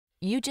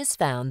You just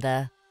found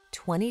the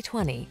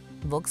 2020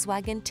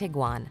 Volkswagen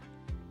Tiguan.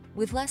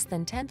 With less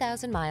than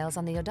 10,000 miles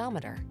on the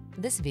odometer,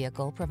 this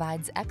vehicle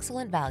provides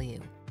excellent value.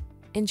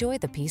 Enjoy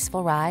the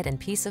peaceful ride and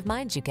peace of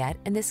mind you get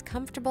in this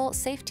comfortable,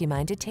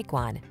 safety-minded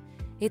Tiguan.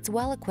 Its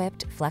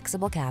well-equipped,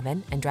 flexible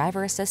cabin and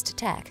driver assist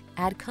tech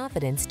add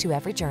confidence to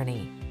every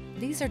journey.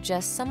 These are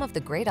just some of the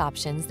great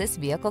options this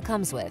vehicle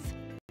comes with: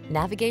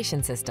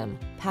 navigation system,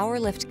 power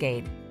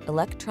liftgate,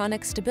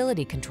 electronic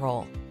stability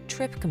control,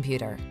 trip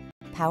computer,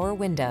 power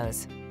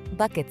windows,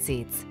 bucket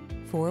seats,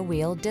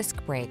 four-wheel disc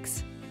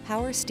brakes,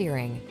 power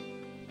steering.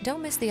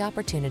 Don't miss the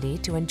opportunity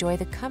to enjoy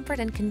the comfort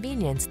and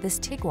convenience this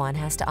Tiguan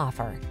has to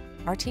offer.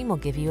 Our team will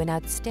give you an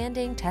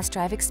outstanding test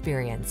drive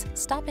experience.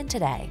 Stop in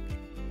today.